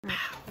Right,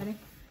 ready?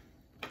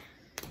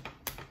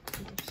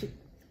 Shoot.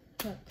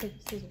 Rock, paper,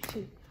 scissors,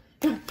 shoot.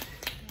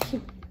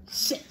 Shoot.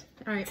 Shit.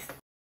 All right.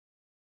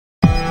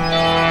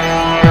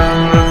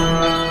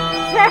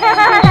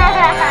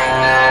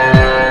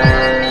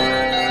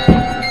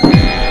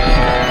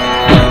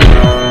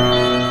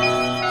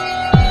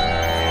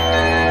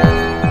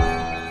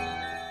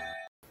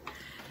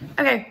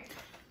 Okay,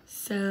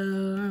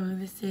 so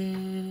this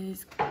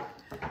is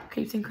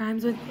Creeps and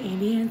Crimes with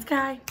Andy and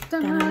Sky.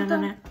 Dun, dun,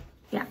 dun.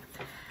 Yeah.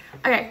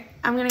 Okay,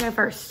 I'm gonna go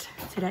first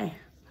today.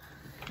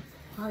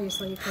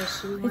 Obviously, because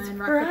she It's won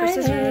rock, paper,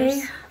 Friday.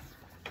 scissors.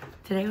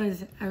 Today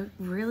was a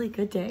really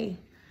good day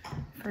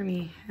for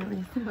me, at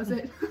least. Was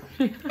it?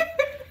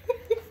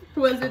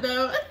 Was it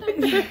though?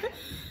 This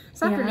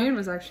afternoon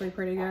was actually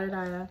pretty good.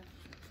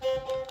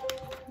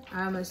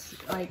 I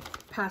almost like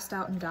passed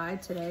out and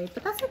died today,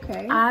 but that's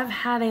okay. I've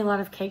had a lot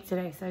of cake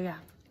today, so yeah.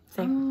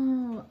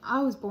 Same. Oh, I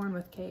was born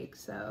with cake,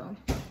 so.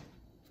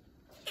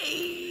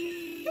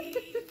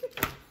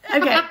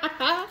 Okay.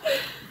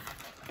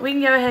 We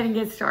can go ahead and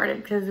get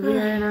started because we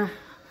are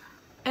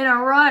in a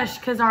rush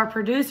because our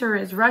producer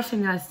is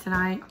rushing us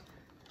tonight.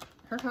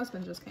 Her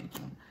husband just came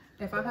home.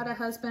 If I had a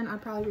husband,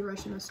 I'd probably be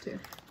rushing us too.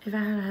 If I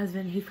had a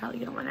husband, he'd probably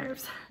get on my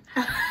nerves.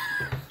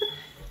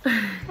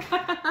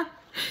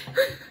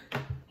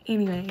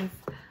 Anyways,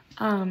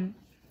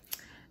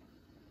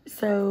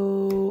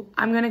 so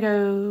I'm gonna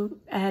go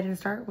ahead and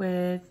start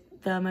with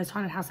the most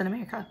haunted house in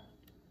America,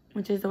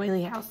 which is the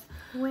Whaley house.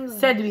 Whaley.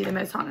 Said to be the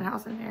most haunted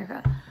house in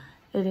America.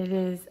 And it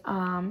is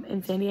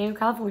in San Diego,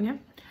 California.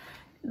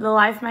 The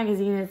Life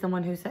magazine is the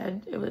one who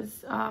said it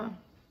was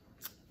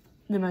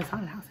the most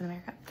haunted house in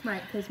America.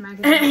 Right, because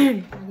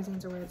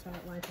magazines are where it's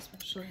at, Life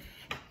especially.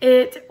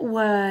 It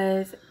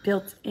was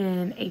built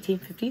in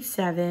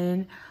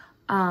 1857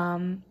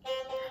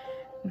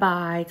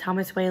 by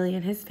Thomas Whaley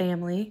and his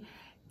family,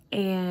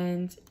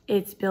 and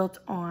it's built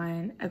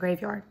on a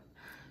graveyard,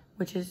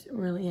 which is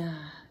really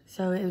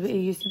so it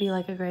used to be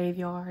like a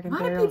graveyard and A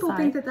lot of burial people site.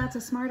 think that that's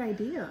a smart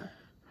idea.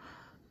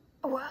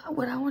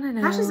 What I want to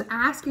know That's just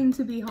asking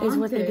to be haunted. is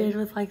what they did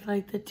with like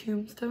the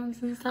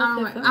tombstones and stuff.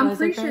 If it I'm was a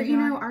pretty sure, you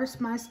know, graveyard.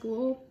 my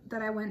school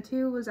that I went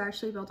to was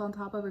actually built on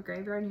top of a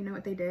graveyard. And you know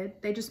what they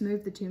did? They just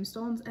moved the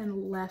tombstones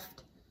and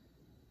left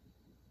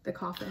the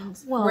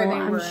coffins Well, where they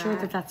I'm were sure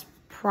at. that's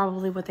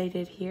probably what they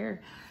did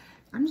here.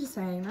 I'm just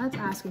saying, that's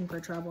asking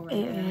for trouble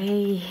right there.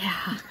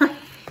 Yeah.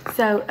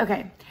 So,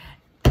 okay.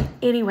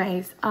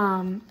 Anyways,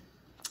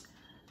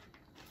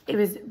 it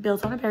was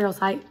built on a burial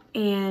site,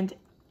 and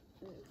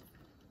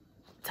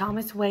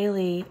Thomas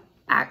Whaley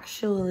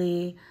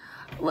actually,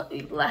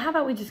 how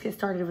about we just get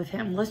started with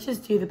him? Let's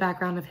just do the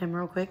background of him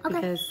real quick, Okay.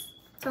 because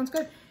Sounds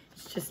good.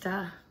 it's just,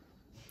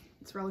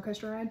 It's a roller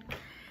coaster ride.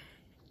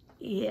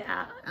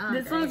 yeah,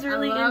 Okay. this one's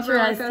really I love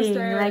roller interesting.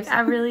 Like,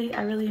 coasters.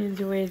 I really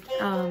enjoyed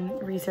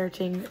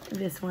researching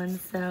this one.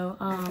 So,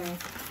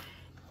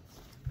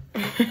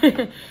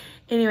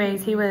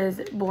 anyways, he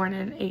was born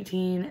in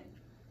 1823.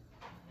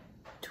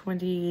 I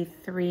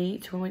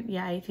like how you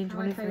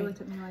 1823.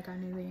 looked at me like I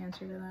knew the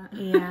answer to that.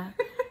 Yeah.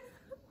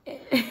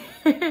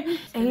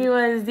 And he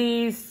was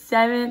the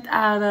 7th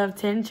out of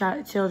 10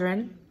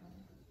 children.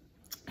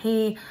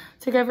 He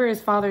took over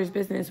his father's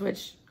business,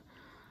 which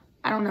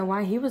I don't know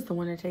why he was the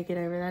one to take it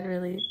over. That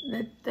really,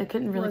 I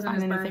couldn't really Wasn't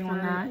find his anything on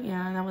birthright. that.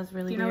 Yeah, that was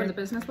really Do you know where weird.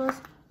 the business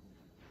was?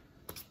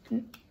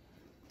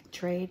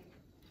 Trade.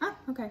 Oh,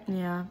 okay.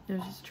 Yeah, it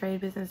was just trade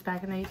business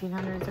back in the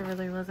 1800s. There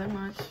really wasn't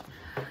much.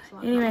 That's a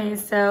lot. Anyway,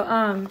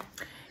 so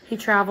he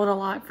traveled a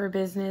lot for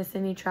business,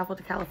 and he traveled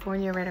to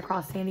California right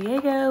across San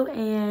Diego,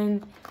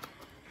 and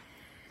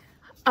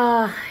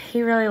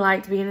he really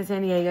liked being in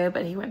San Diego,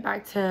 but he went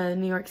back to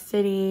New York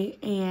City,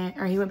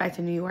 or he went back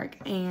to New York,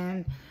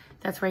 and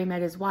that's where he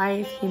met his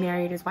wife. He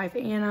married his wife,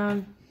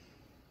 Anna.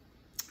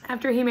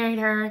 After he married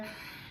her,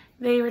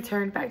 they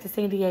returned back to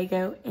San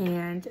Diego,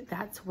 and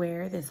that's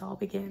where this all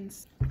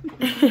begins.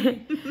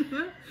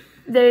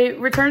 They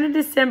returned in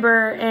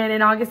December, and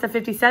in August of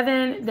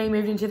 57, they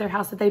moved into their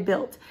house that they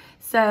built.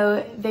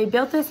 So they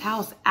built this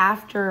house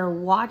after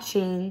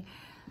watching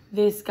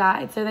this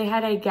guy. So they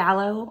had a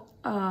gallows,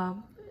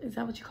 is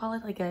that what you call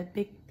it? Like a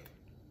big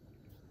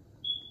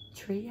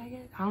tree, I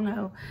guess? I don't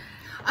know.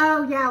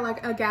 Oh, yeah,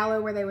 like a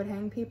gallows where they would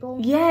hang people.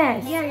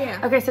 Yes. Yeah.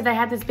 Okay, so they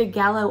had this big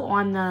gallows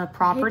on the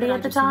property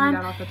at the time.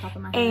 That off the top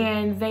of my head.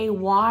 And they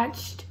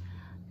watched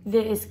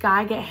this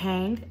guy get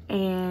hanged,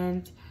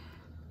 and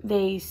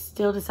they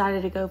still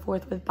decided to go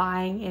forth with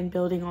buying and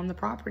building on the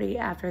property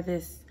after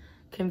this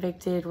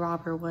convicted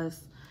robber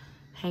was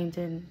hanged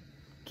and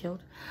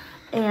killed.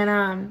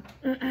 And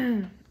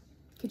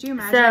Could you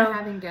imagine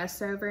having guests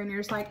over and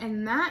you're just like,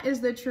 and that is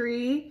the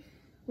tree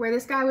where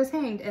this guy was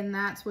hanged, and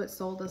that's what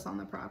sold us on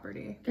the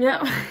property.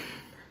 yeah.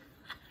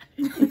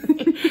 You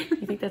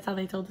think that's how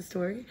they told the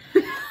story?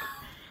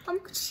 I'm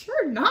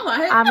sure not.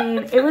 I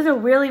mean, it was a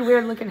really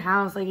weird looking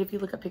house. Like, if you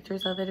look at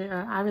pictures of it,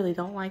 I really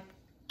don't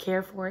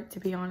care for it, to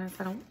be honest.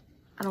 I don't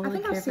I really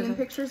think care I've for seen it.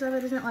 pictures of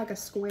it. Isn't it like a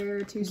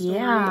square 2-story?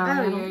 Yeah, Oh,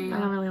 I yeah.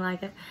 don't really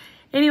like it.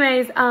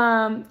 Anyways,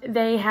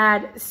 they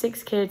had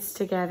 6 kids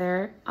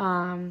together.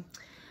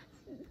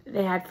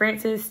 They had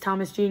Francis,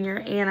 Thomas Jr.,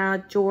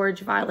 Anna,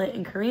 George, Violet,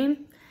 and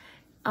Kareem.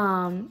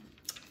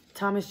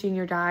 Thomas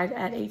Jr. died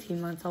at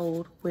 18 months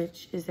old,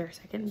 which is their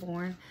second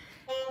born,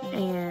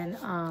 and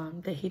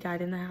that he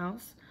died in the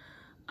house.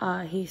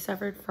 He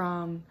suffered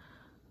from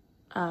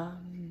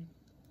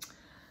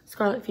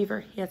scarlet fever.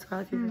 He had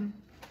scarlet fever.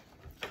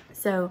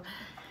 So,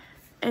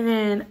 and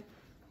then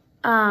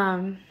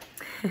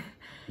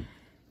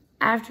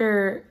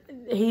after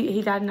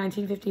he died in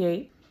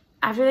 1958,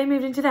 after they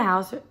moved into the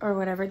house or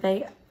whatever,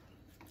 they've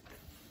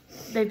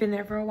been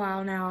there for a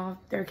while now.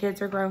 Their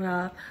kids are grown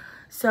up.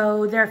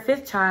 So their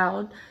 5th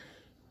child,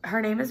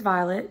 her name is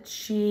Violet.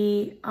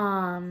 She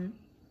got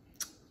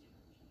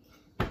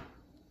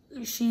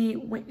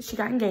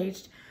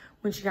engaged.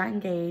 When she got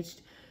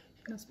engaged,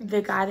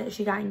 the guy that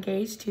she got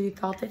engaged to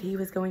thought that he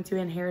was going to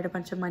inherit a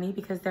bunch of money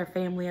because their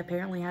family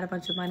apparently had a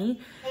bunch of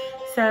money.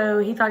 So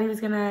he thought he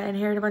was going to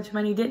inherit a bunch of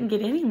money, didn't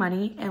get any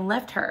money, and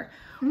left her.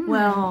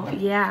 Well,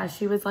 yeah,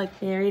 she was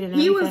like married and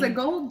everything. He was a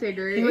gold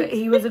digger.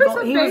 He was a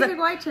gold. He was a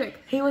white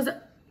chick. He was.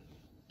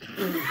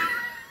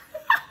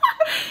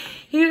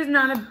 He was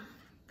not a.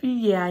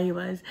 Yeah, he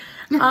was.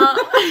 But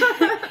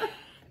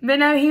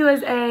no, he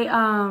was a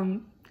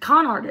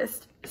con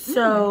artist.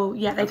 So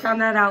yeah, they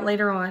found that out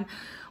later on.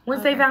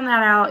 Once they found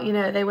that out, you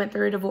know, they went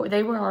through a divorce.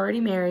 They were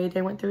already married.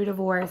 They went through a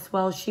divorce.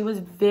 Well, she was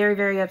very,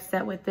 very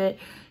upset with it.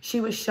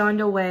 She was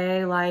shunned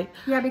away. Like,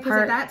 yeah, because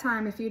at that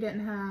time, if you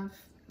didn't have,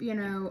 you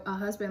know, a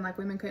husband, like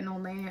women couldn't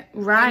own land.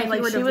 Right. And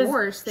if you were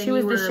divorced, then she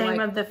was you the were, shame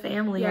like, of the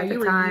family yeah, at the you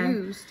were time.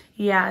 used.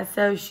 Yeah.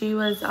 So she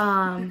was,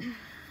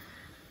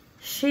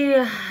 she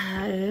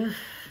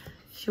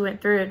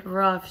went through it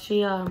rough.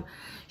 She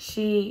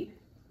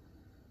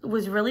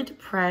was really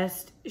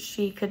depressed.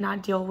 She could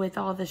not deal with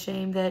all the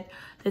shame that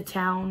the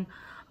town,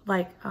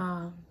 like,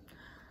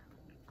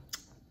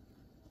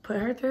 put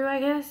her through, I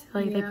guess.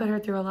 Like, they put her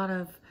through a lot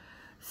of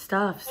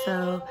stuff.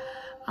 So,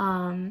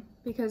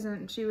 because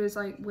she was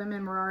like,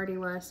 women were already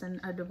less, and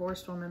a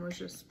divorced woman was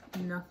just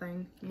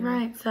nothing. You know?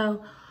 Right.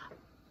 So,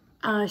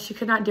 she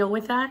could not deal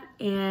with that,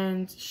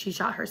 and she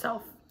shot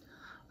herself.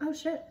 Oh,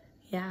 shit.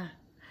 Yeah.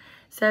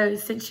 So,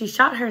 since she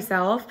shot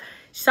herself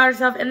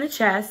in the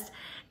chest,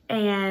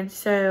 and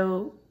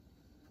so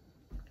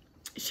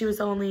she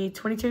was only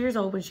 22 years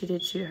old when she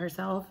did shoot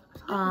herself. It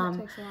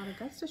takes a lot of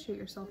guts to shoot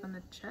yourself in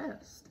the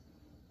chest.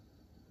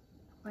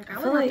 Like,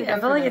 I feel like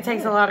it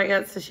takes a lot of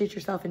guts to shoot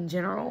yourself in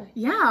general.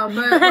 Yeah,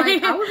 but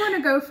like, I would want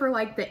to go for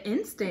like the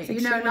instinct, you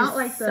know, not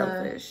like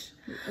selfish.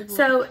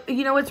 So,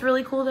 you know what's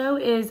really cool though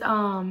is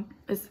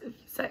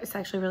it's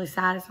actually really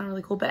sad. It's not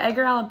really cool, but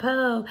Edgar Allan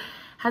Poe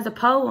has a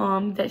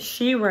poem that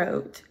she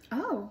wrote.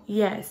 Oh.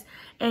 Yes,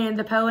 and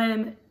the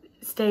poem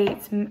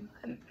states,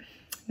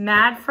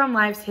 "Mad from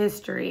life's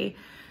history,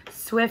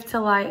 swift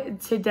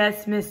to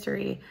death's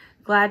mystery,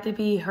 glad to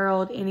be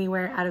hurled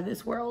anywhere out of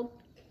this world."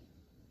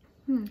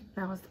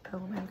 That was the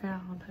poem Edgar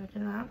Allan Poe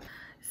did that.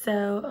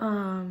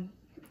 So,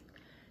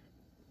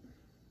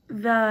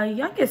 the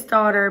youngest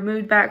daughter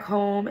moved back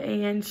home,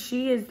 and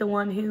she is the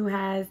one who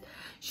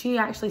she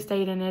actually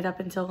stayed in it up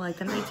until like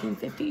the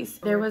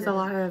 1950s. There was a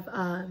lot of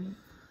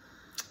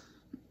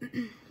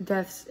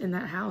deaths in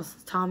that house.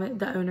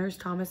 The owners,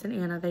 Thomas and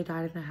Anna, they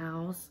died in the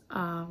house.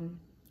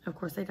 Of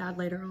course, they died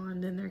later on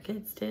than their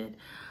kids did.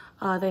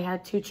 They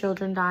had 2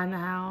 children die in the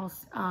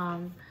house.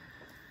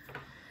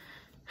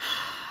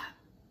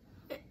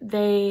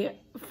 They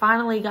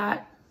finally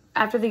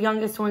after the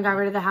youngest one got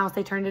rid of the house,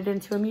 they turned it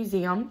into a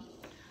museum.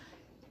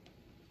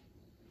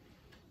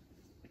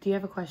 Do you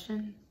have a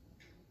question?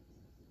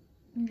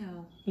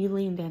 No. You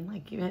leaned in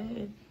like you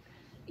had.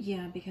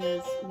 Yeah,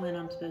 because when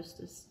I'm supposed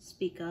to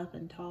speak up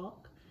and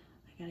talk,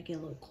 I gotta get a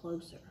little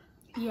closer.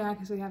 Yeah,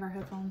 because we have our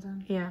headphones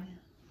on. Yeah.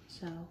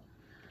 So,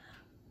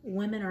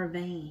 women are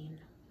vain.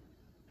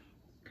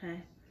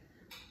 Okay?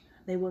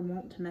 They wouldn't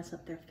want to mess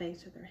up their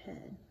face or their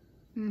head.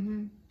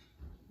 Mm-hmm.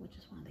 Which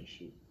is why they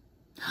shoot.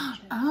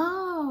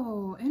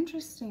 Oh,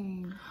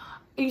 interesting.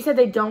 You said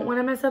they don't want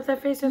to mess up their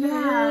face or their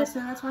head? So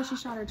that's why she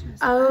shot her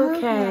chest.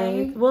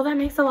 Okay. Well, that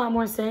makes a lot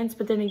more sense,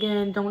 but then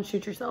again, don't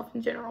shoot yourself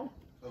in general.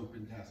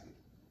 Open casket.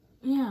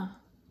 Yeah.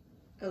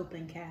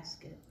 Open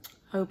casket.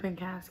 Open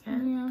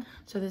casket. Yeah.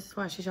 So this is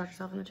why she shot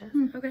herself in the chest.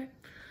 Okay.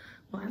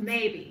 Well,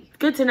 Maybe.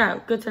 Good to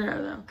know. Good to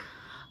know,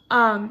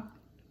 though.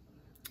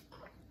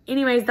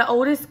 Anyways, the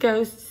oldest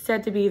ghost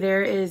said to be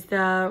there is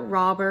the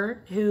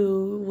robber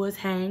who was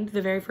hanged,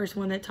 the very first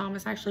one that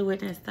Thomas actually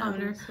witnessed, the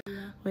owner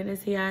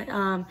witnessed.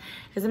 Yeah.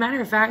 As a matter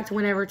of fact,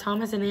 whenever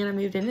Thomas and Anna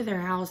moved into their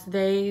house,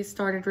 they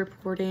started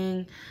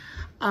reporting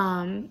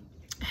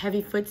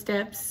heavy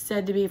footsteps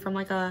said to be from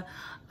like a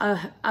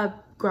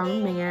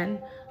grown man,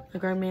 a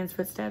grown man's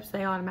footsteps.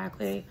 They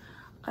automatically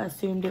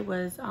assumed it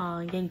was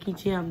Yankee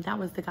Jim. That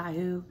was the guy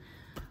who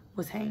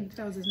was hanged.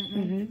 That was his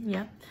nickname? Mm-hmm,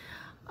 yeah.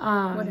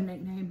 What a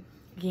nickname.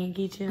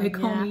 Yankee Jim. They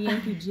call me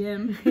Yankee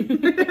Jim.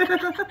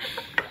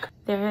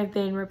 There have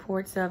been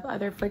reports of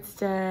other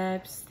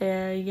footsteps.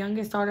 The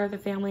youngest daughter of the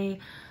family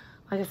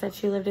Like I said,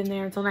 she lived in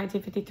there until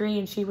 1953,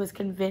 and she was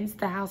convinced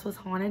the house was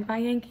haunted by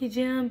Yankee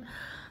Jim.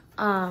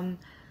 I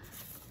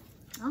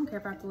don't care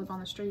if I have to live on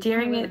the street.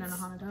 During in a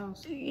haunted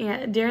house.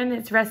 Yeah, during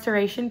its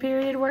restoration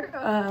period,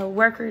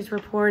 workers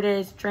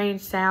reported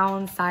strange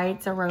sounds,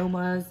 sights,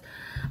 aromas,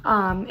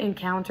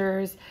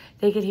 encounters.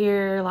 They could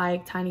hear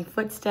like tiny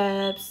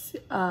footsteps,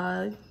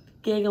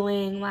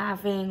 giggling,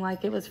 laughing,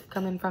 like it was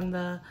coming from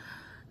the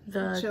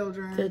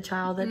children, the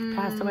child that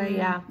passed away.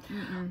 Yeah.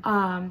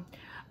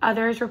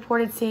 Others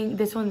reported seeing,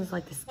 this one is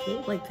like this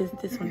kid, like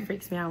this one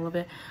freaks me out a little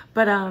bit.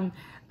 But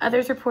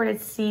others reported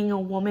seeing a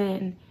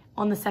woman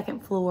on the second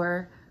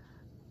floor.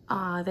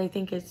 They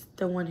think it's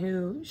the one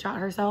who shot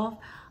herself.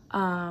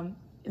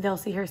 They'll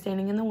see her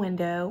standing in the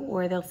window,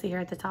 or they'll see her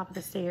at the top of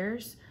the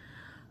stairs.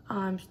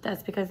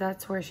 That's because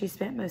that's where she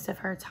spent most of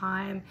her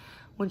time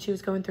when she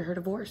was going through her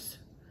divorce.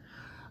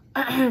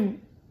 And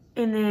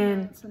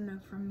then that's a no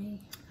from me.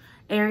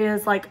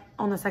 Areas like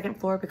on the second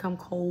floor become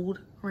cold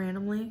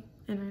randomly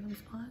in random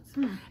spots.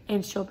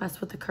 And she'll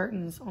mess with the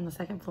curtains on the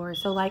second floor.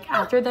 So like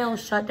after they'll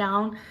shut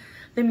down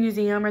the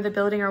museum or the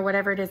building or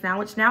whatever it is now,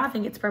 which now I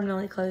think it's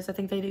permanently closed. I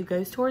think they do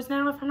ghost tours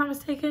now, if I'm not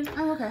mistaken.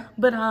 Oh, okay.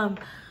 But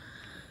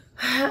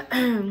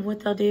what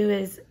they'll do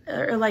is,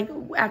 or like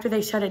after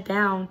they shut it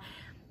down,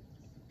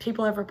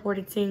 people have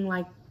reported seeing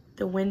like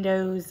the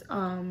windows,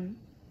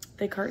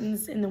 the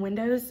curtains in the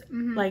windows,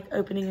 like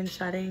opening and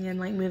shutting and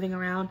like moving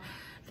around.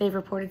 They've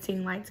reported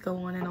seeing lights go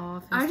on and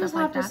off. And I just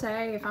have like to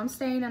say, if I'm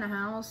staying in a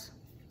house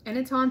and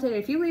it's haunted,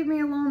 if you leave me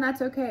alone,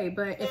 that's okay.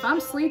 But if I'm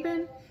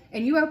sleeping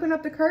and you open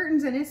up the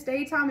curtains and it's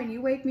daytime and you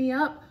wake me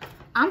up,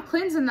 I'm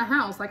cleansing the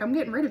house. Like, I'm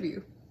getting rid of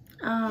you.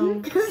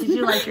 Did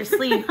you like your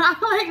sleep?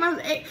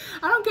 I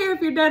don't care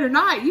if you're dead or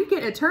not. You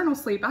get eternal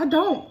sleep. I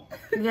don't.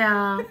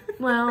 Yeah.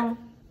 Well,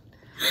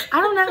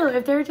 I don't know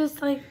if they're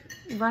just like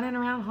running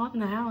around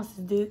haunting the house.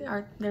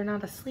 They're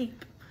not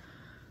asleep.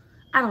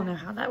 I don't know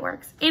how that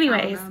works.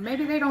 Anyways.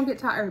 Maybe they don't get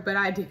tired, but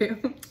I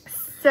do.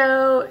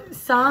 So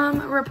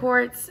some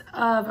reports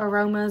of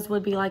aromas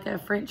would be like a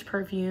French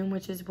perfume,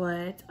 which is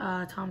what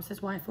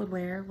Thomas's wife would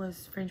wear,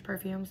 was French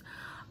perfumes.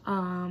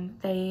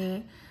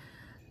 There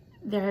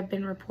have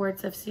been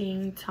reports of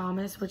seeing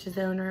Thomas, which is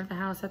the owner of the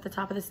house, at the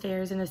top of the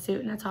stairs in a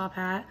suit and a top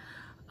hat.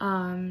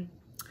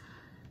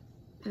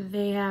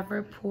 They have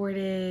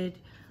reported,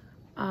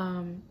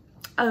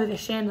 the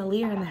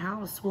chandelier in the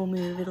house will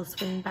move. It'll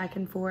swing back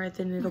and forth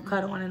and it'll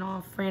cut on and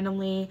off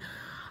randomly.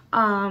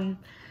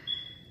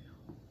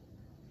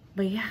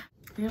 But yeah,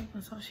 yep,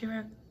 that's all she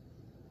wrote.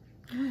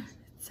 Nice.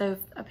 So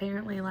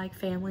apparently like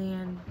family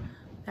and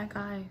that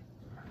guy,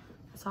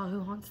 that's all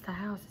who haunts the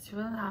house. It's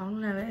really, I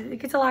don't know. It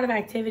gets a lot of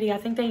activity. I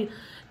think they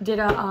did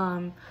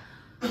a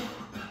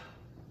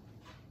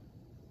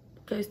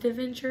Ghost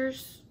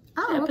Adventures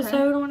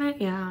episode on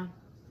it. Yeah.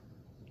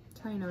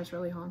 That's how you know it's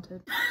really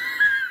haunted.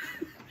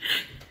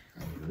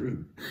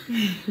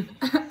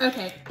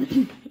 Okay.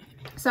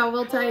 So I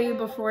will tell you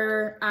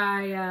before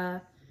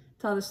I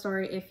tell the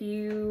story, if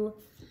you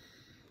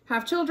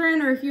have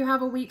children or if you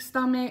have a weak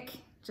stomach,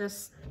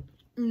 just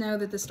know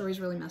that this story's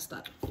really messed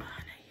up. I know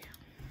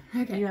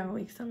you. Okay. You have a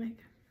weak stomach.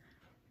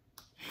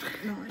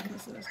 No, I can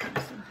see this kind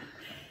of stuff.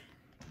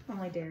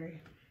 Only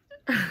dairy.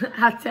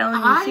 I'm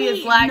telling you, she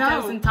is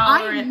lactose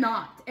intolerant. I'm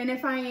not. And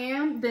if I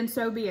am, then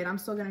so be it. I'm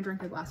still going to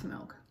drink a glass of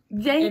milk.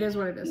 They it is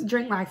what it is.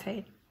 Drink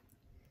Lactaid.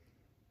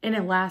 And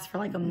it lasts for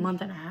like a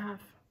month and a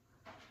half.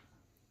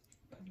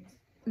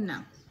 No.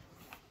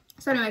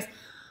 So anyways,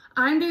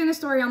 I'm doing the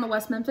story on the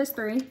West Memphis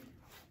 3,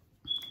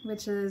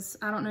 which is,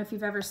 I don't know if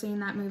you've ever seen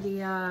that movie,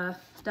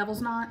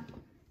 Devil's Knot.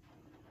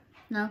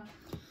 No?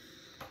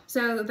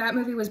 So that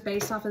movie was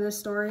based off of this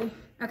story.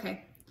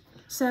 Okay.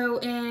 So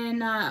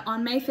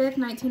on May 5th,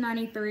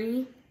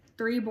 1993,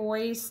 3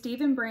 boys,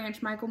 Stephen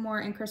Branch, Michael Moore,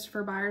 and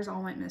Christopher Byers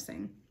all went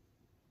missing.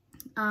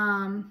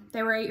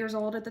 They were 8 years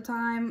old at the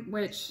time,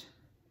 which,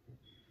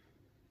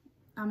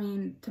 I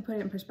mean, to put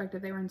it in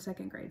perspective, they were in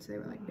 2nd grade, so they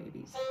were like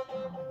babies.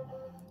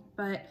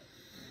 But,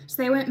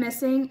 so they went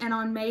missing, and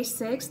on May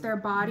 6th, their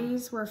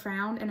bodies were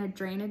found in a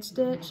drainage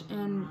ditch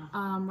in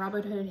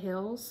Robin Hood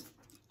Hills.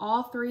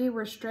 All 3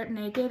 were stripped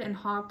naked and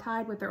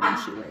hogtied with their own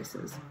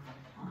shoelaces.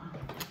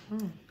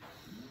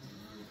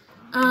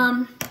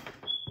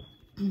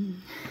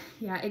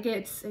 Yeah, it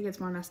gets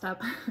more messed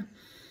up.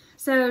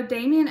 So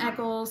Damien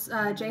Eccles,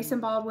 Jason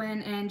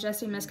Baldwin, and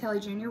Jesse Miss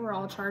Kelly Jr. were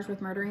all charged with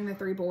murdering the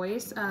 3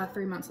 boys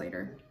 3 months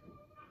later.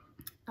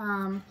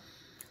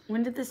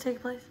 When did this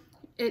take place?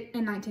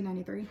 In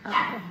 1993.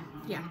 Okay.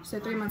 Yeah, so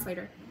 3 months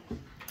later.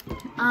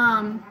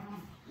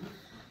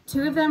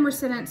 2 of them were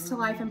sentenced to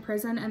life in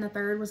prison, and the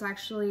 3rd was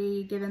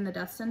actually given the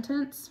death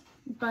sentence.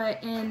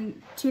 But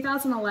in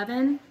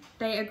 2011,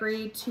 they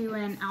agreed to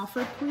an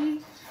Alford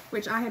plea,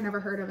 which I had never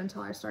heard of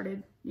until I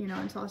started,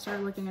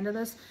 looking into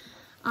this.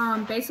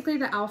 Basically,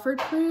 the Alford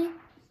plea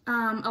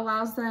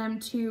allows them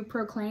to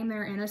proclaim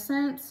their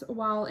innocence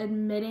while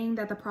admitting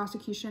that the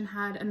prosecution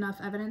had enough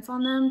evidence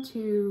on them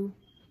to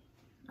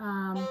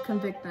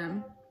convict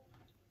them.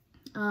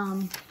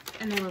 And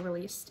they were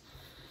released.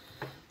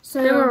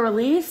 So they were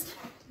released?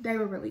 They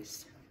were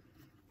released.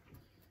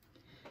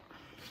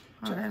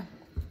 Okay.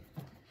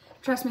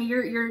 Trust me,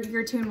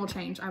 your tune will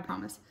change, I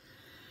promise.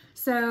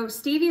 So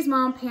Stevie's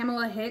mom,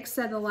 Pamela Hicks,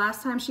 said the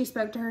last time she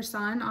spoke to her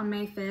son on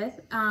May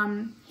 5th,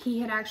 he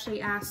had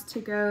actually asked to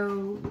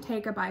go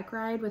take a bike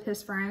ride with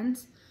his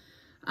friends.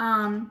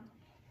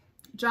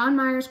 John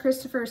Myers,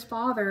 Christopher's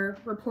father,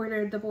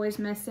 reported the boys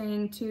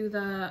missing to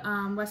the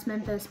West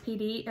Memphis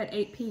PD at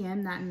 8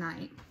 p.m. that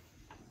night.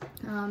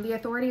 The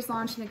authorities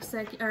launched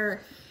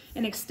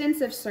an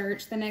extensive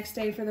search the next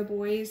day for the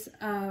boys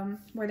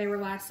where they were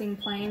last seen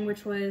playing,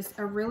 which was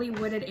a really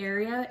wooded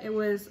area. It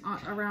was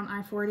around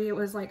I-40. It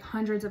was like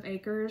hundreds of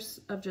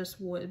acres of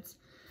just woods,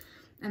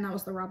 and that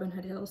was the Robin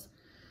Hood Hills.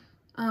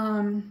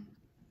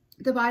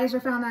 The bodies were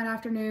found that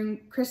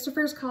afternoon.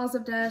 Christopher's cause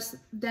of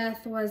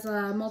death was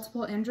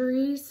multiple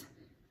injuries,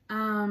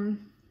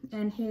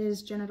 and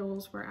his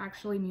genitals were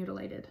actually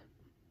mutilated.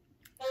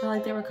 So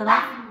like they were cut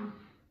off?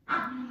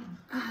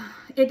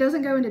 It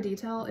doesn't go into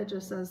detail. It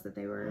just says that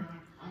they were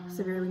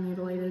severely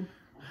mutilated.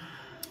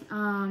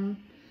 Michael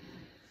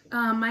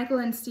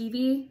and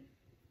Stevie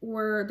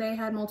they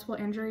had multiple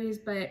injuries,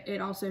 but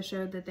it also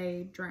showed that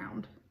they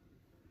drowned.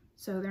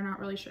 So they're not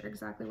really sure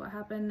exactly what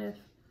happened. If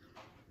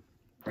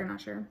they're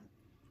not sure.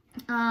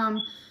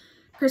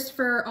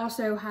 Christopher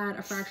also had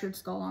a fractured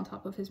skull on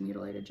top of his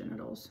mutilated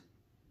genitals.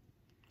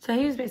 So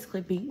he was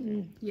basically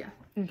beaten. Yeah.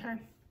 Okay.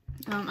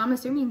 I'm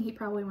assuming he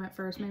probably went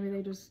first. Maybe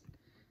they just...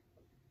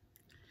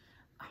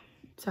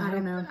 So I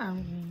don't know.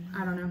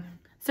 I don't know.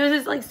 So is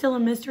this like still a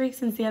mystery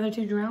since the other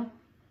two drowned?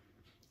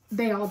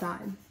 They all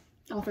died.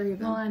 All three of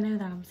them. Well, I know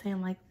that. I'm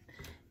saying like,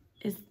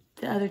 is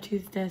the other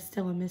two's death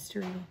still a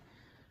mystery?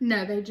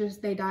 No, they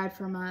died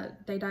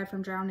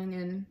from drowning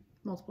and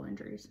multiple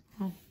injuries.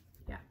 Oh.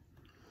 Yeah.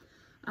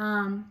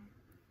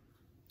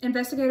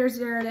 Investigators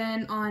zeroed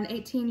in on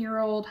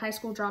 18-year-old high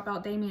school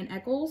dropout Damian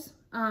Eccles.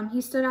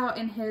 He stood out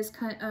in his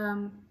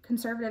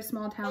conservative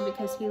small town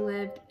because he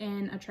lived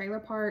in a trailer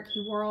park.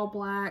 He wore all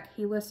black.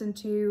 He listened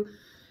to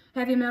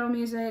heavy metal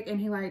music, and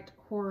he liked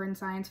horror and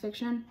science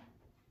fiction.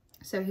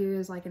 So he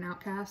was like an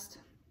outcast.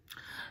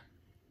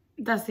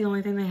 That's the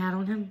only thing they had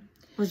on him?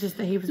 Was just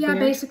that he was Yeah, weird?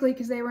 basically,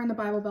 because they were in the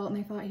Bible Belt and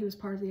they thought he was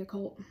part of the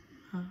occult.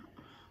 Huh.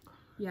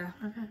 Yeah.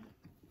 Okay.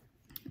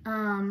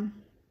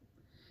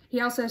 He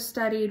also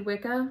studied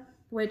Wicca,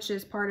 which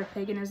is part of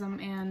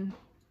paganism and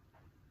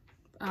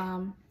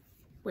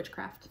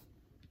witchcraft.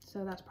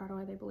 So that's part of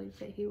why they believe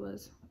that he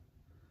was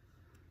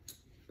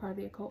part of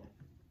the occult.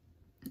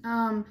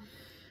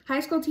 High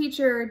school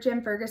teacher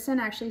Jim Ferguson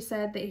actually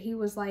said that he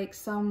was like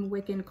some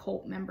Wiccan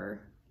cult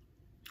member.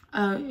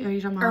 Are you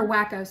talking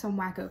about? Or some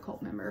wacko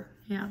cult member.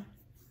 Yeah.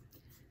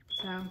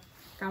 So,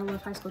 gotta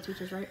love high school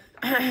teachers, right?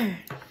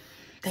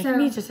 They can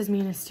be just as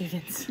mean as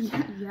students.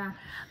 Yeah.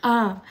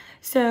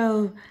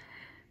 So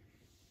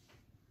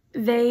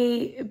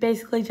they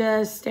basically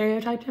just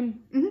stereotyped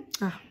him?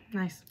 Mm-hmm. Oh,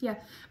 nice. Yeah,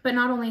 but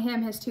not only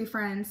him, his two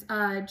friends.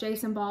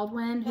 Jason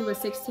Baldwin, who was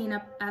 16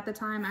 at the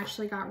time,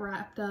 actually got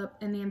wrapped up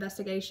in the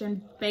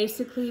investigation,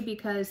 basically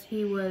because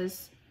he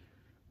was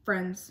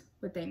friends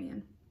with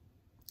Damien.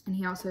 And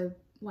he also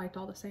liked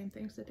all the same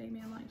things that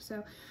Damien liked.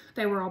 So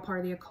they were all part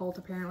of the occult,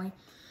 apparently.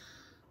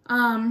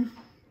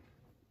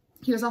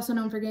 He was also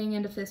known for getting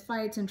into fist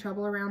fights and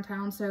trouble around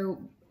town. So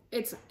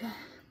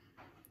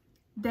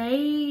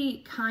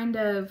they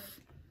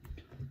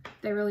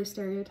really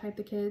stereotype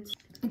the kids.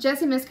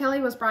 Jesse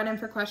Miskelly was brought in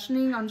for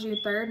questioning on June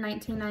 3rd,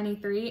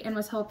 1993, and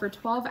was held for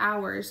 12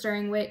 hours,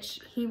 during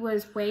which he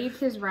waived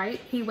his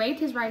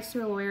rights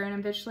to a lawyer and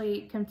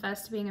eventually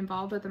confessed to being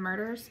involved with the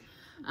murders.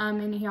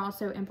 And he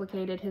also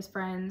implicated his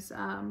friends,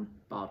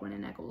 Baldwin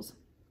and Eccles.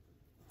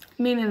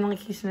 Meaning like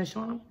he snitched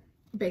on him?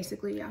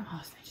 Basically, yeah.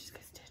 Oh, snitches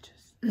get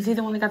stitches. Is he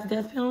the one that got the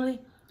death penalty?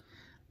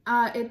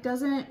 It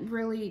doesn't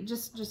really,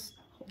 just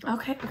hold on.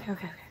 Okay.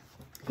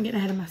 I'm getting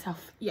ahead of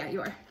myself. Yeah,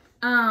 you are.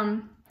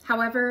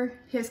 However,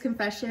 his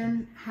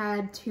confession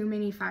had too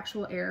many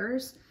factual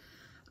errors.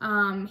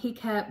 He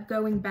kept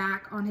going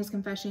back on his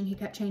confession. He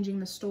kept changing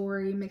the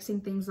story, mixing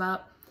things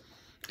up.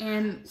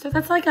 And so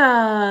that's like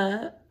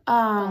a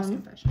false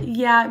confession.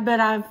 Yeah, but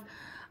I've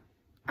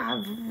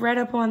read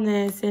up on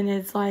this, and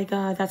it's like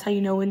that's how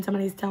you know when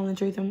somebody's telling the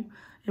truth and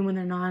when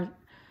they're not.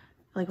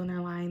 Like when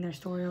they're lying, their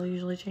story will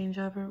usually change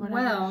up or whatever.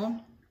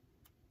 Well,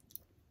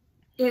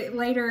 they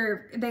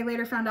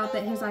later found out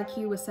that his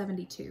IQ was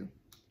 72.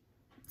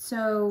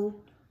 So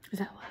is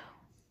that low?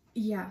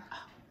 Yeah.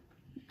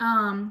 He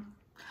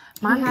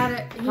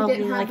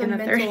didn't have the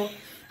mental.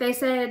 They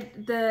said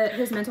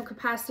his mental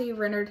capacity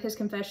rendered his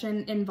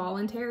confession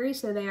involuntary,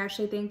 so they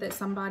actually think that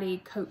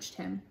somebody coached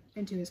him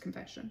into his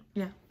confession.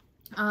 Yeah.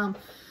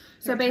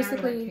 So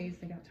basically,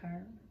 they got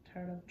tired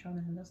of trying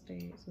to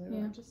investigate, so they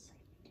were just.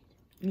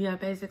 Yeah,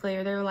 basically,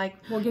 or they're like,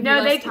 we'll give no,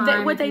 you less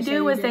time what they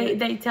do is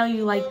they tell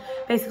you, like,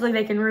 basically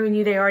they can ruin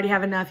you. They already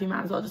have enough. You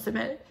might as well just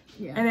admit it.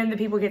 Yeah. And then the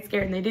people get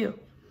scared, and they do.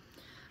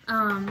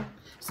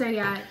 So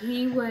yeah,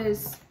 he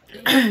was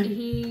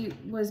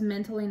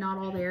mentally not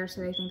all there,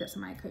 so they think that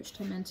somebody coached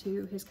him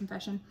into his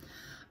confession.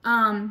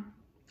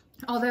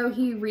 Although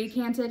he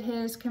recanted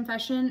his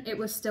confession, it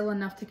was still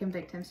enough to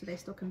convict him, so they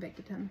still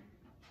convicted him.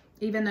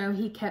 even though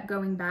he kept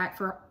going back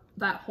for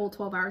that whole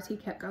 12 hours, he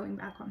kept going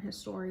back on his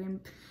story. And,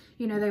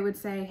 you know, they would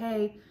say,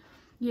 hey,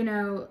 you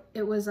know,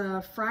 it was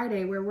a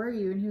Friday, where were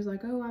you? And he was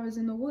like, oh, I was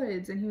in the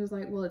woods. And he was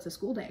like, well, it's a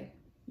school day,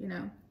 you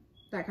know,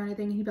 that kind of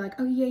thing. And he'd be like,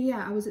 oh,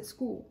 yeah, I was at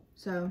school.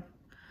 So,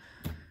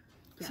 yeah.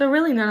 So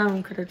really none of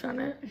them could have done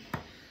it.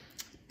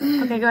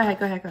 Okay, go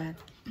ahead.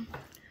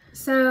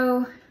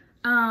 So,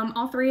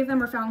 all 3 of them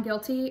were found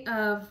guilty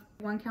of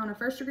 1 count of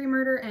first-degree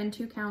murder and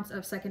 2 counts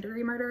of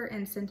second-degree murder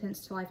and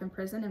sentenced to life in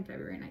prison in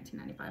February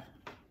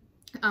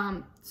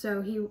 1995.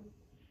 So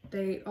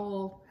they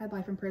all had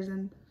life in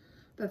prison.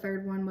 The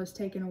 3rd one was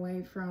taken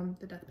away from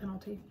the death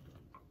penalty.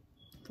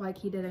 Like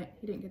he didn't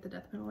get the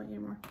death penalty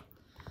anymore.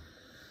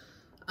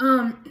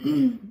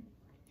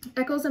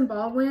 Eccles and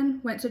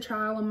Baldwin went to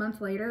trial a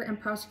month later, and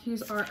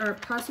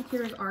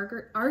prosecutors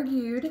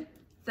argued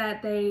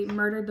that they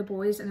murdered the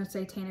boys in a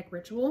satanic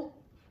ritual.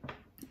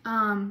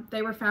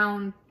 They were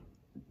found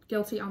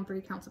guilty on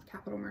 3 counts of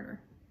capital murder.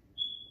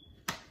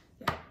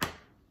 Yeah.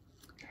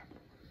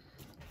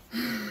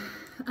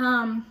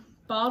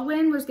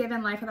 Baldwin was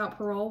given life without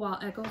parole, while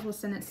Eccles was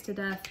sentenced to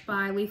death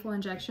by lethal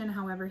injection.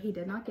 However, he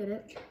did not get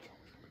it.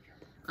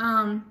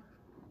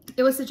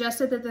 It was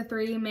suggested that the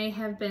 3 may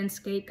have been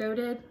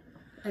scapegoated,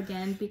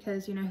 again,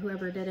 because, you know,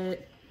 whoever did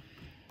it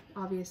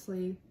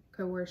obviously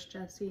coerced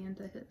Jesse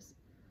into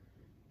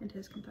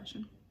his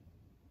confession.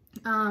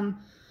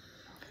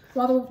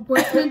 While the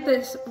West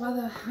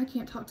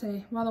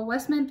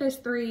Memphis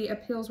 3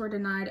 appeals were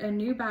denied, a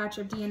new batch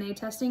of DNA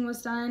testing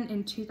was done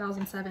in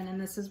 2007,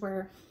 and this is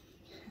where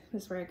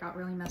it got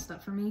really messed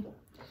up for me.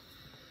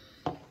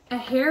 A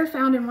hair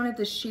found in one of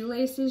the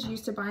shoelaces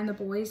used to bind the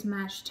boys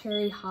matched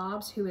Terry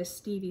Hobbs, who is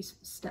Stevie's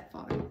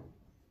stepfather.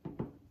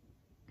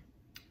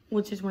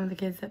 Which is one of the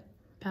kids that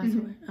passed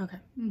away. Okay.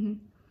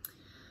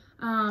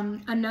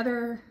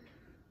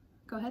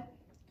 Go ahead.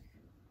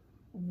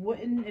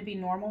 Wouldn't it be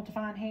normal to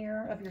find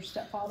hair of your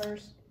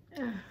stepfather's?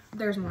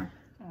 There's more.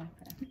 Oh,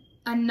 okay.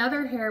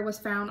 Another hair was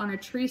found on a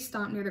tree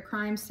stump near the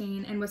crime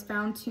scene and was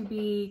found to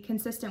be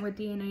consistent with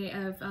DNA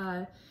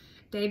of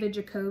David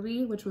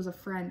Jacoby, which was a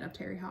friend of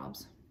Terry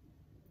Hobbs.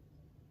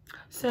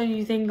 So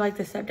you think like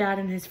the stepdad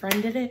and his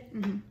friend did it?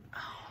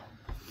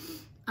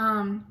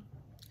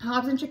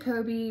 Hobbs and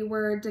Jacoby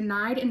were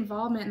denied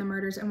involvement in the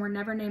murders and were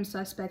never named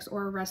suspects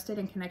or arrested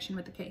in connection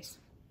with the case.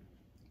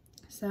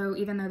 So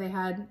even though they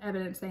had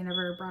evidence, they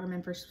never brought them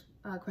in for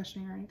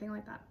questioning or anything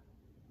like that.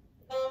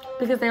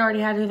 Because they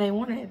already had who they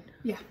wanted.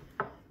 Yeah.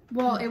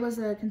 Well, it was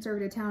a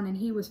conservative town, and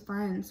he was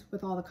friends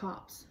with all the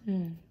cops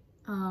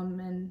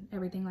and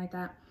everything like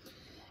that.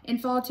 In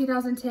fall of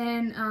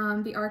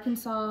 2010, the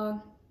Arkansas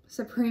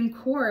Supreme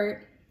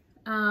Court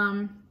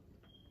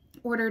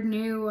ordered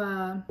new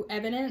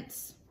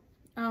evidence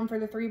for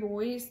the 3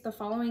 boys. The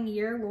following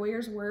year,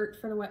 lawyers worked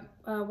for the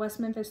West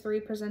Memphis 3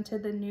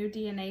 presented the new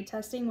DNA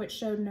testing, which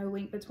showed no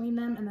link between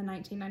them and the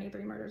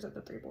 1993 murders of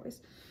the 3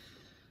 boys.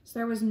 So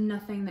there was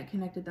nothing that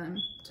connected them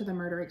to the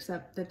murder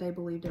except that they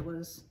believed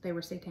they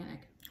were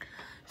satanic.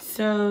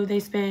 So they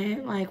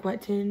spent like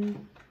what,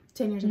 10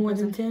 years in more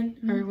prison. than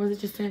 10? Or was it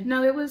just 10?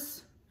 No, it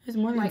was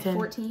more than like 10.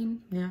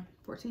 14. Yeah.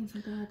 14,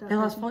 something like that. They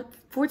lost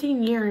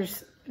 14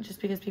 years just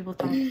because people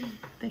thought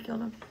they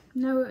killed him.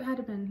 No, it had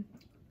to have been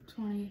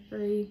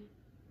 23,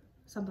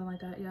 something like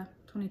that. Yeah,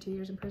 22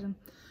 years in prison.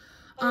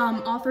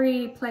 All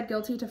 3 pled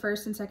guilty to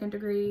first and second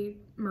degree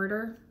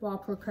murder while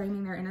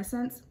proclaiming their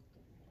innocence.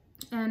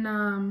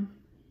 And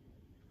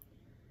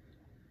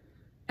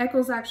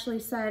Eccles actually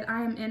said,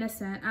 I am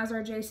innocent, as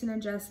are Jason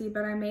and Jesse,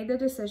 but I made the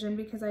decision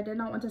because I did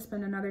not want to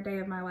spend another day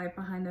of my life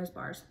behind those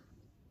bars.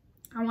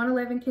 I want to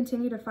live and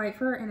continue to fight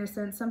for our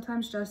innocence.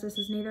 Sometimes justice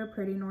is neither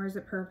pretty nor is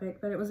it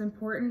perfect, but it was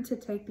important to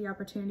take the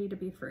opportunity to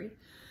be free.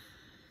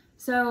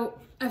 So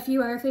a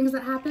few other things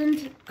that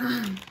happened.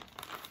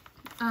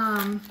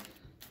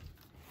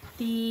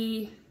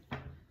 The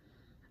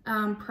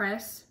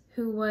press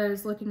who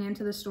was looking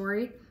into the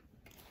story,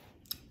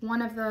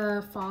 one of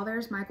the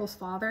fathers, Michael's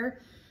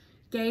father,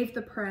 gave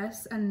the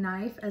press a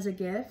knife as a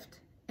gift,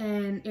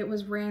 and it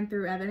was ran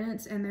through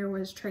evidence, and there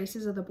was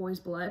traces of the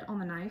boy's blood on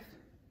the knife.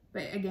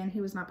 But again,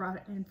 he was not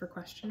brought in for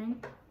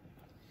questioning.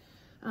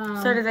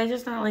 So did they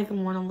just not like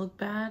want to look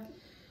bad?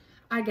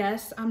 I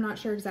guess. I'm not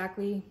sure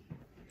exactly.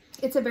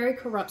 It's a very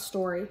corrupt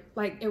story.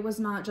 Like, it was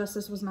not,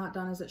 justice was not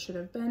done as it should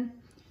have been.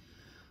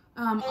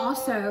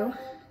 Also,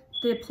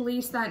 the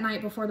police that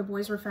night before the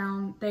boys were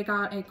found, they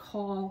got a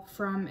call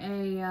from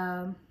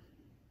a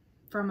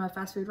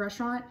fast food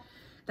restaurant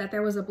that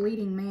there was a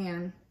bleeding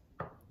man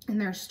in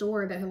their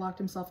store that had locked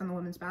himself in the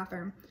women's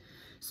bathroom.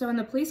 So when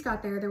the police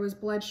got there, there was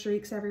blood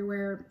streaks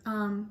everywhere.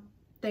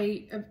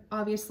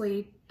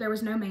 Obviously, there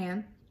was no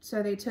man,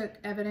 so they took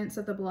evidence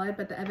of the blood,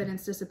 but the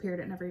evidence disappeared.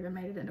 It never even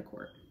made it into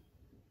court.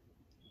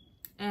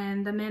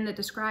 And the man that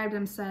described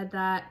him said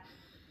that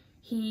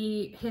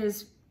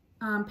his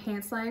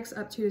pants legs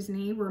up to his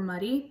knee were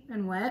muddy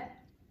and wet.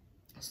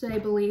 So they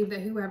believe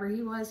that whoever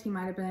he was, he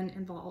might have been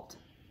involved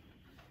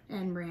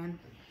and ran.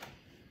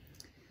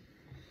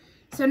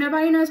 So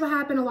nobody knows what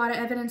happened. A lot of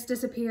evidence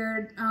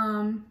disappeared.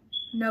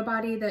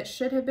 Nobody that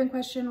should have been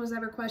questioned was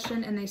ever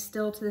questioned, and they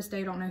still to this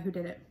day don't know who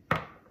did it.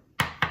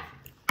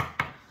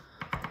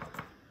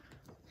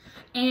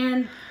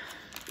 And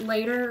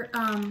later,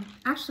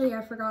 actually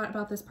I forgot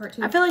about this part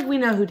too. I feel like we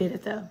know who did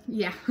it though.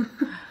 Yeah.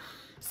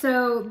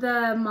 So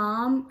the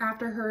mom,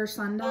 after her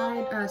son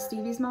died,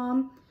 Stevie's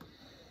mom,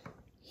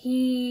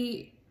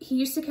 he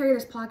used to carry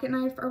this pocket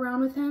knife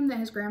around with him that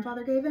his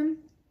grandfather gave him.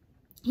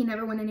 He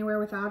never went anywhere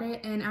without it.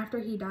 And after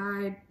he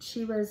died,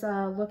 she was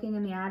looking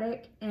in the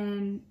attic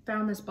and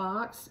found this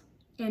box.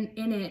 And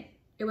in it,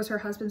 it was her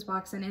husband's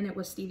box, and in it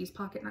was Stevie's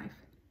pocket knife.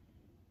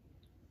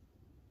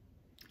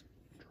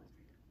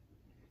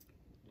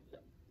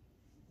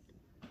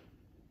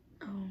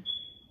 Oh.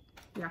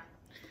 Yeah.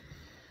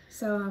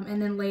 So,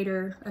 and then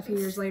later, a few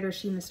years later,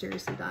 she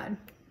mysteriously died.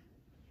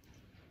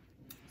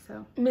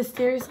 So.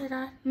 Mysteriously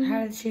died? Mm-hmm.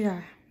 How did she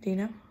die? Do you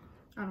know?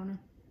 I don't know.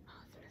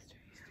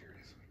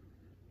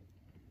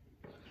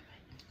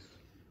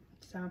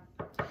 So,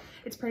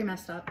 it's pretty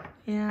messed up.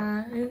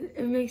 Yeah,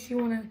 it makes you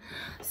want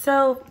to.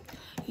 So,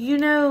 you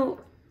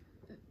know,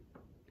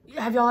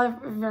 have y'all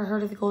ever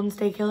heard of the Golden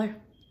State Killer?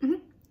 Mm-hmm.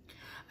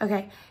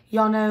 Okay,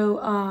 y'all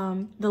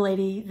know the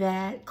lady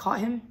that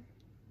caught him?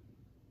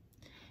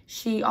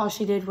 All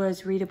she did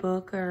was read a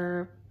book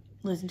or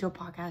listen to a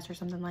podcast or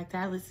something like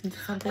that, listen to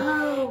something,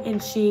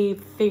 and she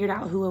figured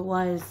out who it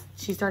was.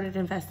 She started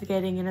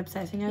investigating and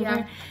obsessing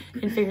over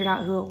it and figured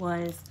out who it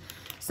was.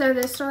 So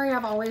this story,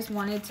 I've always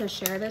wanted to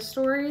share this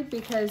story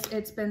because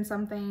it's been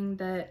something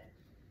that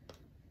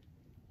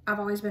I've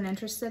always been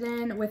interested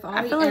in with all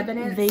the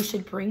evidence. Like they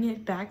should bring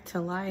it back to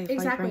life.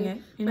 Exactly. Like bring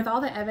it, you know? With all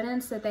the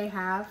evidence that they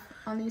have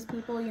on these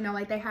people, you know,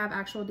 like they have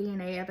actual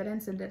DNA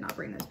evidence and did not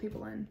bring those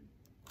people in.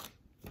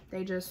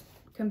 They just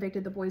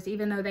convicted the boys,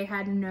 even though they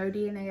had no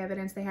DNA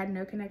evidence, they had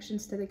no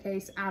connections to the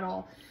case at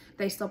all.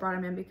 They still brought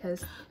them in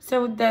because.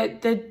 So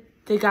the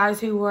guys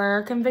who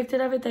were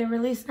convicted of it, they're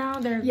released now.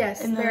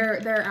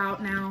 They're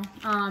out now.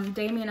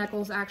 Damien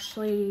Eccles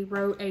actually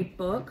wrote a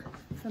book.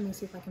 Let me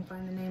see if I can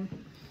find the name.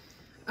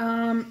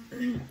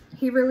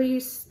 He's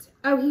released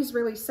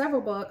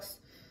several books.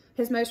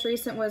 His most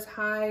recent was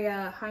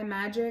High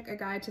Magic: A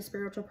Guide to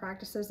Spiritual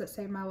Practices That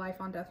Saved My Life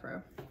on Death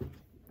Row.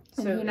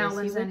 And so he now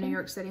lives in New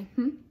York City.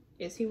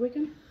 Is he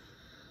Wiccan?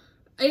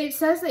 It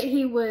says that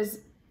he was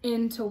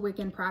into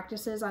Wiccan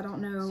practices. I don't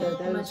know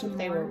much anymore.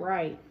 They were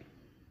right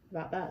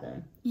about that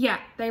then. Yeah,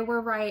 they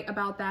were right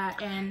about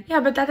that. And yeah,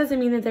 but that doesn't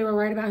mean that they were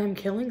right about him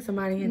killing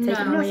somebody and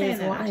taking away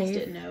his life. I just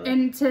didn't know it.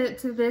 And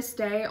to this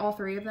day, all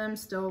three of them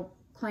still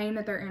claim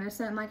that they're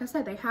innocent. And like I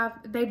said,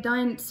 they've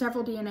done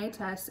several DNA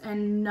tests,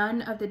 and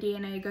none of the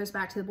DNA goes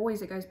back to the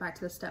boys. It goes back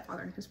to the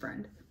stepfather and his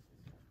friend.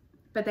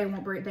 But they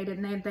won't bring.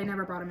 They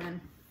never brought him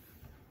in.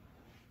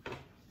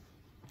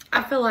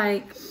 I feel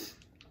like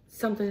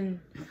something.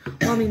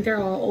 Well, I mean,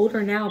 they're all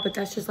older now, but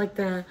that's just like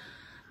the.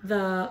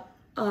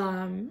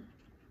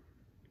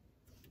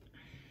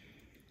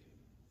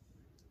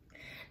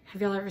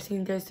 Have y'all ever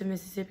seen Ghost of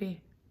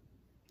Mississippi?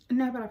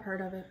 No, but I've heard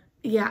of it.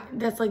 Yeah,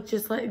 that's like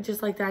just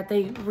like that.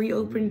 They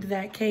reopened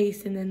that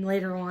case, and then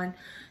later on,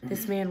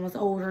 this man was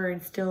older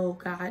and still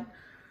got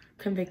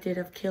convicted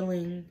of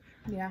killing.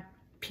 Yeah.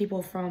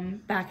 People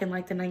from back in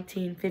like the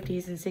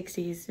 1950s and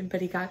 60s,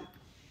 but he got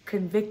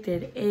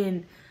convicted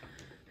in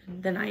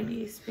the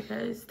 90s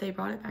because they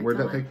brought it back. Where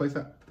did that take place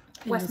at?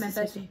 West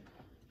Memphis.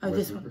 Oh,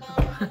 this one.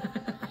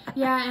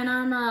 Yeah, and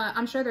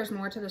I'm sure there's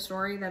more to the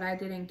story that I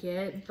didn't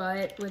get,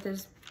 but with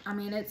his, I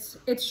mean, it's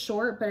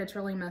short, but it's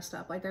really messed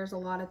up. Like, there's a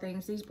lot of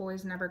things. These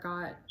boys never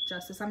got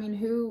justice. I mean,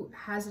 who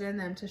has it in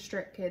them to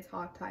strip kids,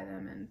 hog tie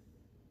them, and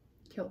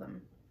kill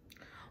them?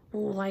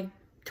 Well, like,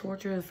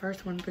 torture the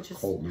first one, but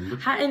just...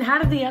 How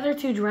did the other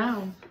two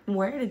drown?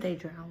 Where did they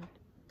drown?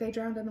 They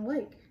drowned in the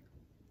lake.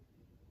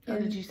 Oh,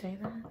 did you say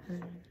that?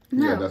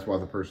 No. Yeah, that's why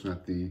the person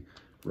at the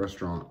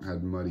restaurant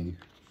had muddy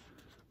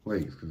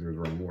legs, because there was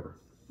running water.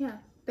 Yeah.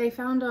 They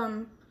found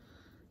him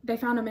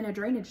in a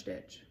drainage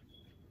ditch.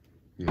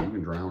 Yeah, you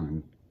can drown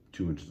in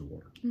 2 inches of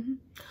water. Mm-hmm.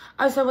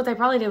 Oh, so what they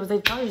probably did was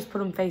they probably just put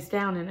them face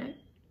down in it.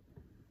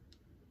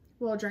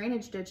 Well,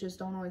 drainage ditches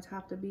don't always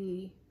have to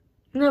be...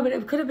 No, but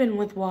it could have been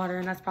with water,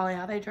 and that's probably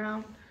how they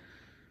drowned.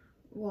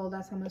 Well,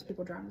 that's how most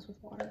people drown, is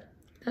with water.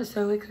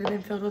 So it could have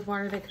been filled with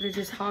water. They could have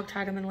just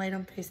hog-tied them and laid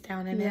them face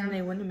down in it, and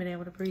they wouldn't have been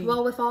able to breathe.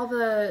 Well, with all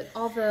the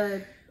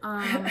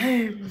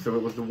So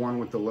it was the one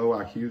with the low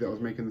IQ that was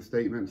making the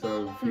statements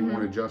of he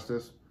wanted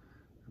justice,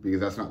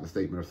 because that's not the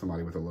statement of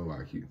somebody with a low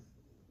IQ,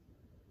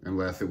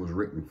 unless it was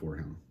written for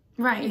him.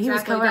 Right, exactly. He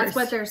was coerced. That's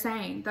what they're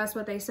saying. That's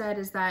what they said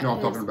is that. No,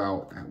 I'm talking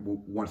about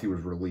once he was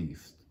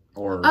released.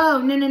 Or no.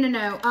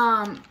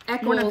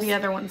 Eccles, one of the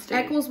other ones too.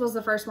 Eccles was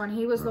the first one.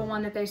 He was the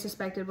one that they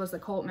suspected was the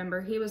cult member.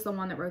 He was the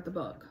one that wrote the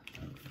book.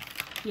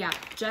 Yeah,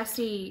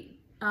 Jesse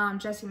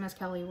Miss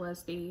Kelly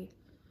was the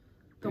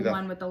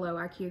one with the low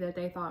IQ that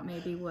they thought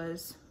maybe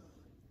was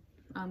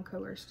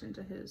coerced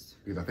into his.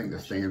 Because I think the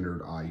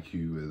standard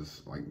IQ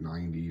is like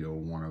 90 to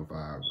 105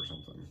 or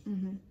something.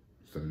 Mm-hmm.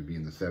 So to be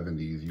in the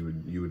 70s,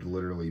 you would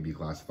literally be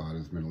classified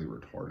as mentally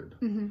retarded.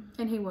 Mm-hmm.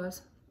 And he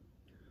was.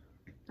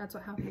 That's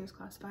how he was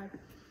classified.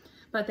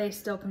 But they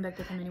still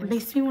convicted him It anyway.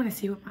 makes me want to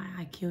see what my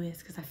IQ is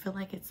because I feel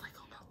like it's like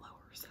on the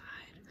lower side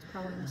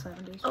Probably in the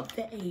 70s. of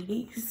the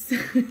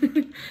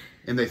 80s.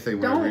 And they say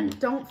whenever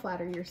Don't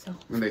flatter yourself.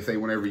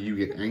 whenever you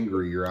get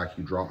angry, your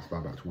IQ drops by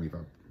about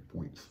 25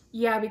 points.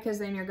 Yeah, because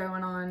then you're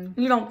going on.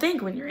 You don't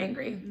think when you're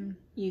angry.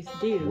 Youth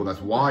do. Well,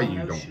 that's why you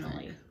don't emotionally.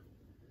 think.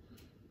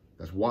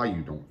 That's why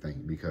you don't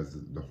think, because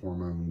the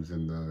hormones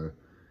and the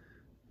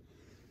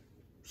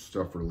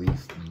stuff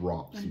released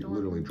drops. It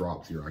literally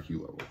drops your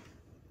IQ level.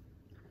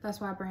 That's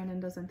why Brandon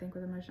doesn't think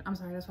with emotion. I'm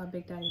sorry, that's why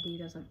Big Daddy D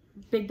doesn't.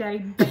 Big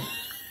Daddy.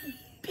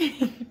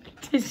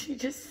 Did she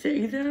just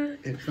say that?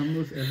 It's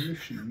almost as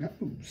if she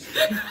knows.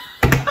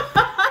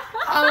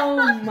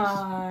 Oh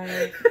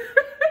my.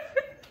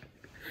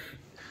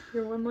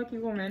 You're one lucky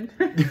woman.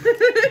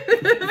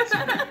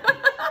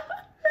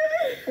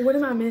 What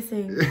am I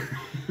missing?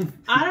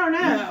 I don't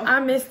know. I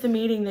missed the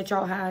meeting that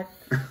y'all had.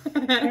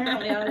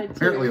 Apparently I did too.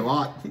 Apparently a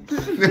lot.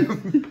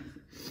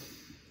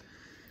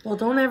 Well,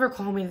 don't ever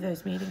call me to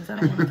those meetings. I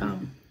don't want to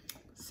come.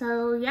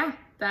 So, yeah,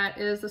 that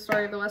is the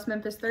story of the West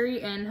Memphis 3.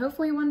 And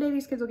hopefully one day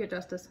these kids will get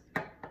justice.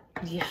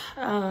 Yeah.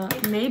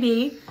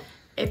 Maybe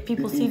if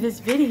people see this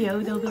video,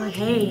 they'll be like,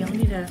 hey, y'all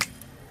need a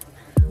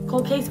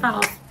Cold Case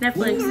Files,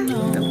 Netflix.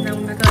 Open that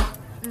one back up.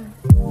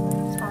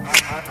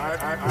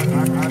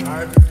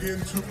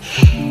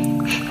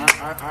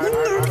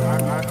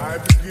 I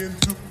begin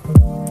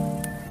to